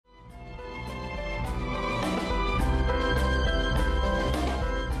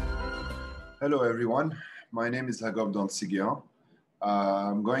Hello, everyone. My name is Hagab Dansigyan.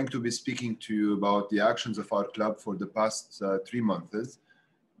 I'm going to be speaking to you about the actions of our club for the past 3 months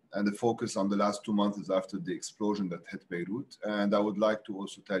and the focus on the last 2 months after the explosion that hit Beirut. And I would like to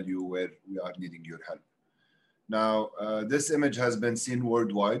also tell you where we are needing your help. Now, this image has been seen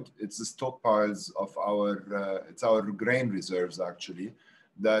worldwide. It's the stockpiles of it's our grain reserves actually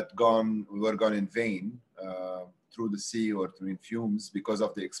that were gone in vain through the sea or through in fumes because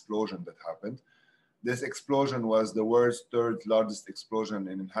of the explosion that happened. This explosion was the world's third largest explosion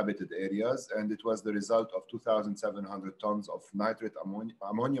in inhabited areas, and it was the result of 2,700 tons of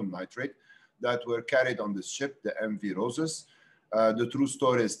ammonium nitrate that were carried on the ship, the MV Roses. The true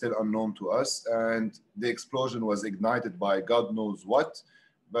story is still unknown to us, and the explosion was ignited by God knows what,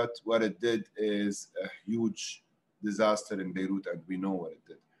 but what it did is a huge disaster in Beirut, and we know what it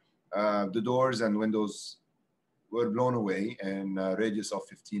did. The doors and windows were blown away in a radius of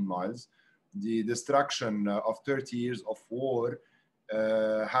 15 miles. The destruction of 30 years of war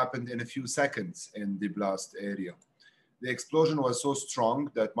happened in a few seconds in the blast area. The explosion was so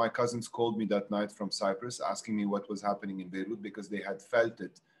strong that my cousins called me that night from Cyprus asking me what was happening in Beirut because they had felt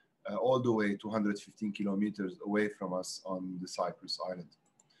it all the way 215 kilometers away from us on the Cyprus island.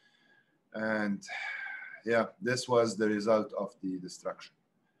 And yeah, this was the result of the destruction.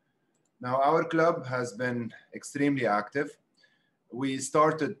 Now, our club has been extremely active. We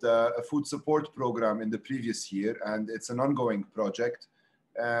started a food support program in the previous year, and it's an ongoing project.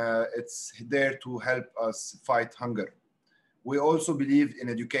 It's there to help us fight hunger. We also believe in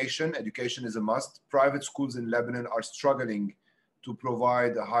education. Education is a must. Private schools in Lebanon are struggling to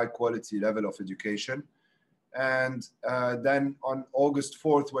provide a high quality level of education. And then on August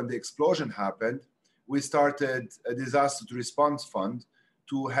 4th, when the explosion happened, we started a disaster response fund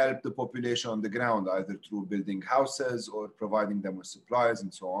to help the population on the ground, either through building houses or providing them with supplies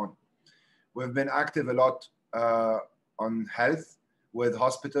and so on. We've been active a lot on health, with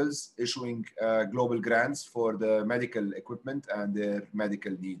hospitals issuing global grants for the medical equipment and their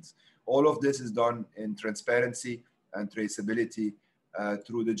medical needs. All of this is done in transparency and traceability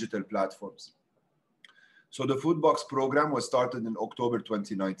through digital platforms. So the food box program was started in October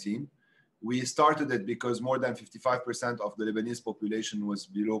 2019. We started it because more than 55% of the Lebanese population was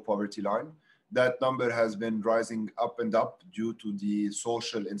below poverty line. That number has been rising up and up due to the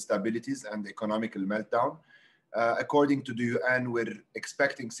social instabilities and economical meltdown. According to the UN, we're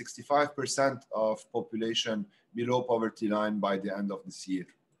expecting 65% of population below poverty line by the end of this year.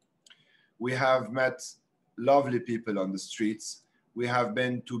 We have met lovely people on the streets. We have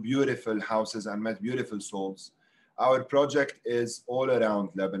been to beautiful houses and met beautiful souls. Our project is all around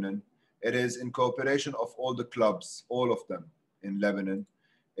Lebanon. It is in cooperation of all the clubs, all of them in Lebanon.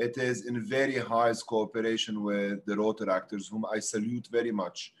 It is in very high cooperation with the Rotary actors, whom I salute very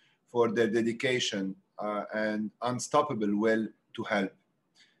much for their dedication and unstoppable will to help.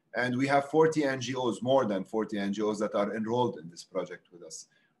 And we have 40 NGOs, more than 40 NGOs that are enrolled in this project with us.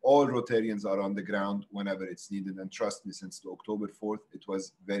 All Rotarians are on the ground whenever it's needed. And trust me, since the October 4th, it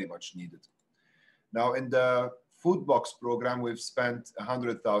was very much needed. Now, in the food box program, we've spent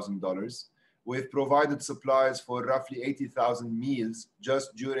 $100,000. We've provided supplies for roughly 80,000 meals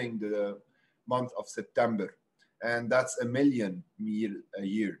just during the month of September. And that's 1 million meals a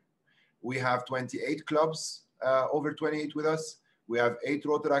year. We have 28 clubs, over 28 with us. We have 8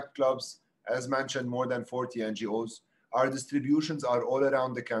 Rotaract clubs, as mentioned, more than 40 NGOs. Our distributions are all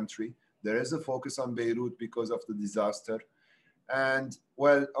around the country. There is a focus on Beirut because of the disaster. And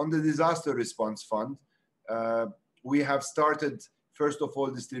well, on the disaster response fund, we have started, first of all,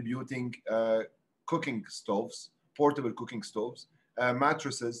 distributing cooking stoves, portable cooking stoves,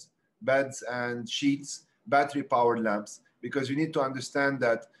 mattresses, beds and sheets, battery-powered lamps, because you need to understand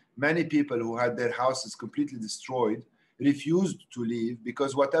that many people who had their houses completely destroyed refused to leave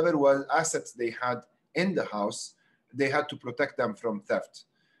because whatever was assets they had in the house, they had to protect them from theft.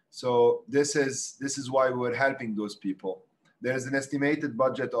 So this is why we're helping those people. There is an estimated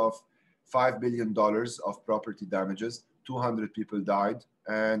budget of $5 billion of property damages. 200 people died,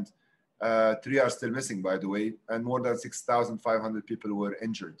 and 3 are still missing, by the way, and more than 6,500 people were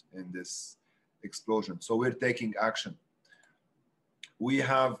injured in this explosion. So we're taking action. We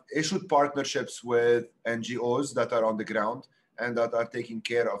have issued partnerships with NGOs that are on the ground and that are taking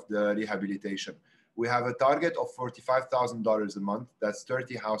care of the rehabilitation. We have a target of $45,000 a month. That's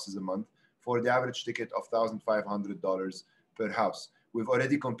 30 houses a month for the average ticket of $1,500 per house. We've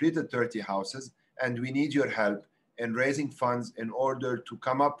already completed 30 houses, and we need your help in raising funds in order to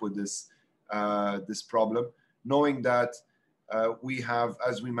come up with this problem, knowing that we have,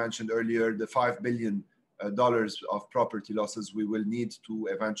 as we mentioned earlier, the $5 billion dollars of property losses we will need to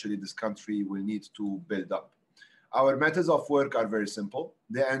eventually, this country will need to build up. Our methods of work are very simple.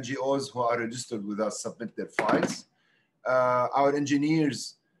 The NGOs who are registered with us submit their files. Our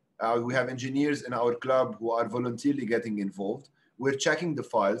engineers, we have engineers in our club who are voluntarily getting involved. We're checking the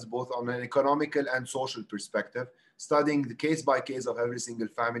files, both on an economical and social perspective, studying the case by case of every single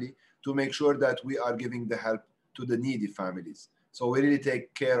family to make sure that we are giving the help to the needy families. So we really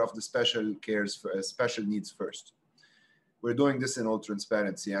take care of the special needs first. We're doing this in all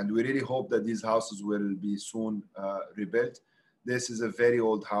transparency, and we really hope that these houses will be soon rebuilt. This is a very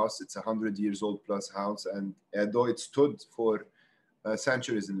old house. It's a 100 years old plus house, and though it stood for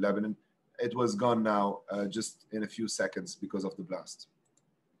centuries in Lebanon, it was gone now just in a few seconds because of the blast.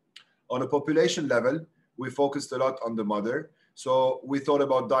 On a population level, we focused a lot on the mother. So we thought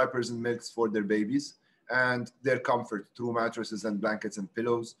about diapers and milks for their babies and their comfort through mattresses and blankets and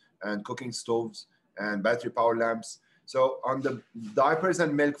pillows and cooking stoves and battery power lamps. So on the diapers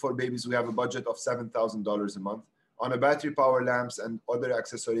and milk for babies, we have a budget of $7,000 a month. On a battery power lamps and other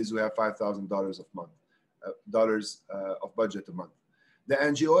accessories, we have $5,000 of budget a month. The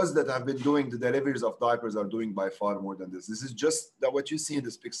NGOs that have been doing the deliveries of diapers are doing by far more than this. This is just that what you see in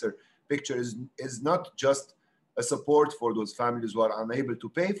this picture is not just a support for those families who are unable to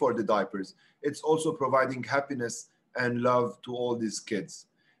pay for the diapers. It's also providing happiness and love to all these kids.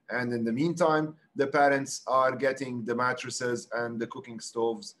 And in the meantime, the parents are getting the mattresses and the cooking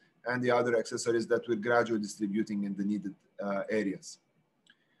stoves and the other accessories that we're gradually distributing in the needed areas.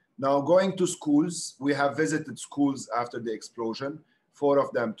 Now, going to schools, we have visited schools after the explosion, 4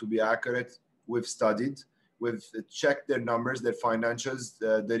 of them to be accurate. We've studied, we've checked their numbers, their financials,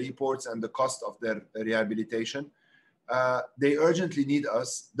 the reports and the cost of their rehabilitation. They urgently need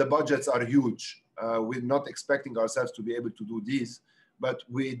us. The budgets are huge. We're not expecting ourselves to be able to do these, but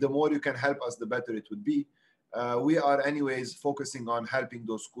the more you can help us, the better it would be. We are anyways focusing on helping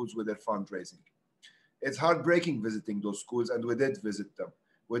those schools with their fundraising. It's heartbreaking visiting those schools, and we did visit them.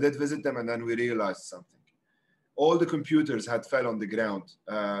 We did visit them, and then we realized something. All the computers had fell on the ground.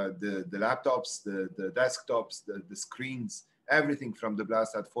 The laptops, the desktops, the screens, everything from the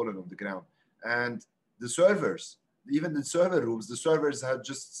blast had fallen on the ground. And the servers, even the server rooms, the servers had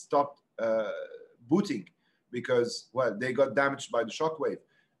just stopped booting because, well, they got damaged by the shockwave.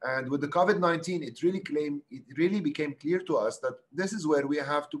 And with the COVID-19, it really became clear to us that this is where we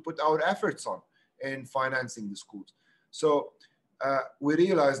have to put our efforts on in financing the schools. So we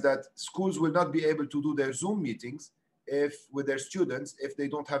realized that schools will not be able to do their Zoom meetings with their students if they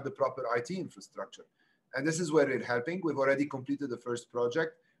don't have the proper IT infrastructure. And this is where we're helping. We've already completed the first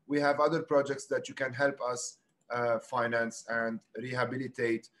project. We have other projects that you can help us finance and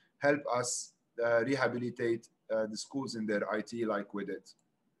rehabilitate, help us rehabilitate the schools in their IT like we did.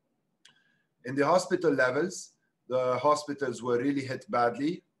 In the hospital levels, the hospitals were really hit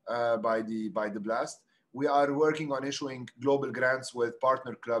badly by the blast. We are working on issuing global grants with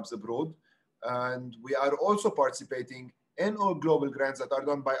partner clubs abroad. And we are also participating in all global grants that are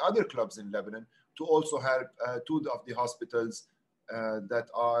done by other clubs in Lebanon to also help 2 of the hospitals that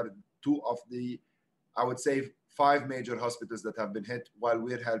are 2 of the, I would say, 5 major hospitals that have been hit, while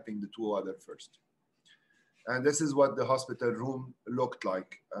we're helping the 2 other first. And this is what the hospital room looked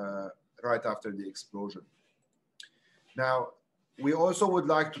like right after the explosion. Now, we also would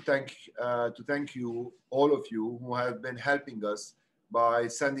like to thank you, all of you, who have been helping us by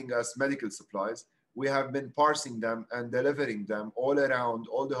sending us medical supplies. We have been parsing them and delivering them all around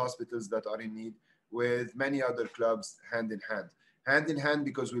all the hospitals that are in need, with many other clubs hand in hand. Hand in hand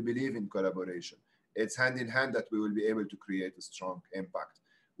because we believe in collaboration. It's hand in hand that we will be able to create a strong impact.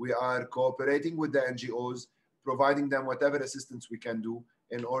 We are cooperating with the NGOs, providing them whatever assistance we can do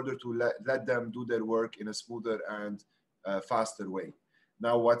in order to let them do their work in a smoother and faster way.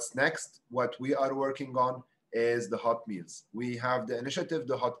 Now, what's next? What we are working on is the hot meals. We have the initiative,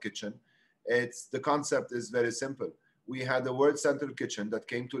 the Hot Kitchen. The concept is very simple. We had a World Central Kitchen that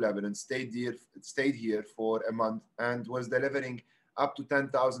came to Lebanon, stayed here for a month, and was delivering up to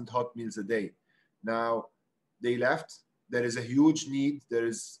 10,000 hot meals a day. Now, they left. There is a huge need. There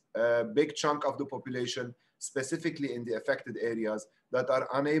is a big chunk of the population, specifically in the affected areas, that are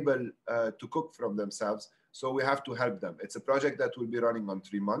unable to cook from themselves. So we have to help them. It's a project that will be running on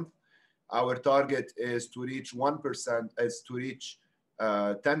 3 months. Our target is to reach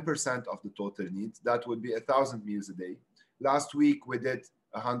 10% of the total needs. That would be 1,000 meals a day. Last week, we did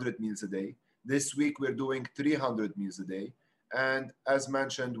 100 meals a day. This week, we're doing 300 meals a day. And as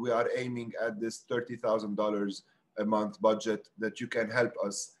mentioned, we are aiming at this $30,000 a month budget that you can help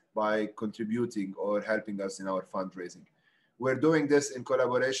us by contributing or helping us in our fundraising. We're doing this in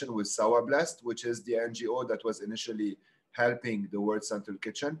collaboration with Sawa Blessed, which is the NGO that was initially helping the World Central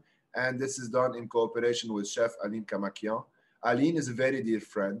Kitchen. And this is done in cooperation with Chef Aline Kamakian. Aline is a very dear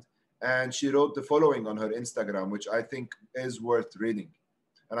friend, and she wrote the following on her Instagram, which I think is worth reading.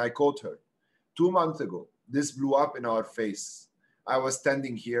 And I quote her: 2 months ago, this blew up in our face. I was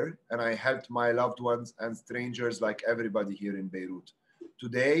standing here and I helped my loved ones and strangers like everybody here in Beirut.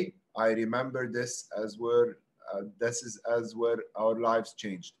 Today, I remember this is as where our lives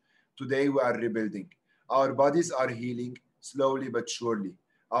changed. Today, we are rebuilding. Our bodies are healing slowly but surely.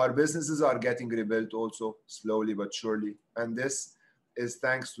 Our businesses are getting rebuilt also slowly but surely. And this is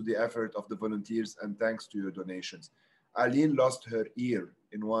thanks to the effort of the volunteers and thanks to your donations. Aline lost her ear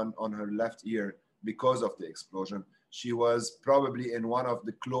on her left ear because of the explosion. She was probably in one of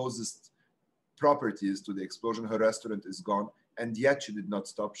the closest properties to the explosion. Her restaurant is gone, and yet she did not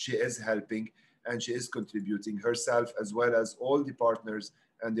stop. She is helping and she is contributing herself as well as all the partners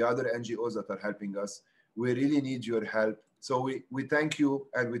and the other NGOs that are helping us. We really need your help. So we thank you,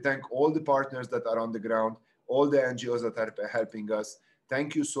 and we thank all the partners that are on the ground, all the NGOs that are helping us.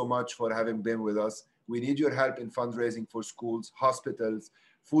 Thank you so much for having been with us. We need your help in fundraising for schools, hospitals,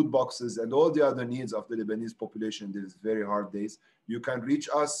 food boxes, and all the other needs of the Lebanese population in these very hard days. You can reach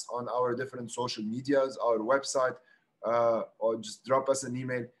us on our different social medias, our website, or just drop us an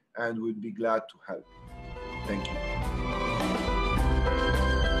email, and we'd be glad to help. Thank you.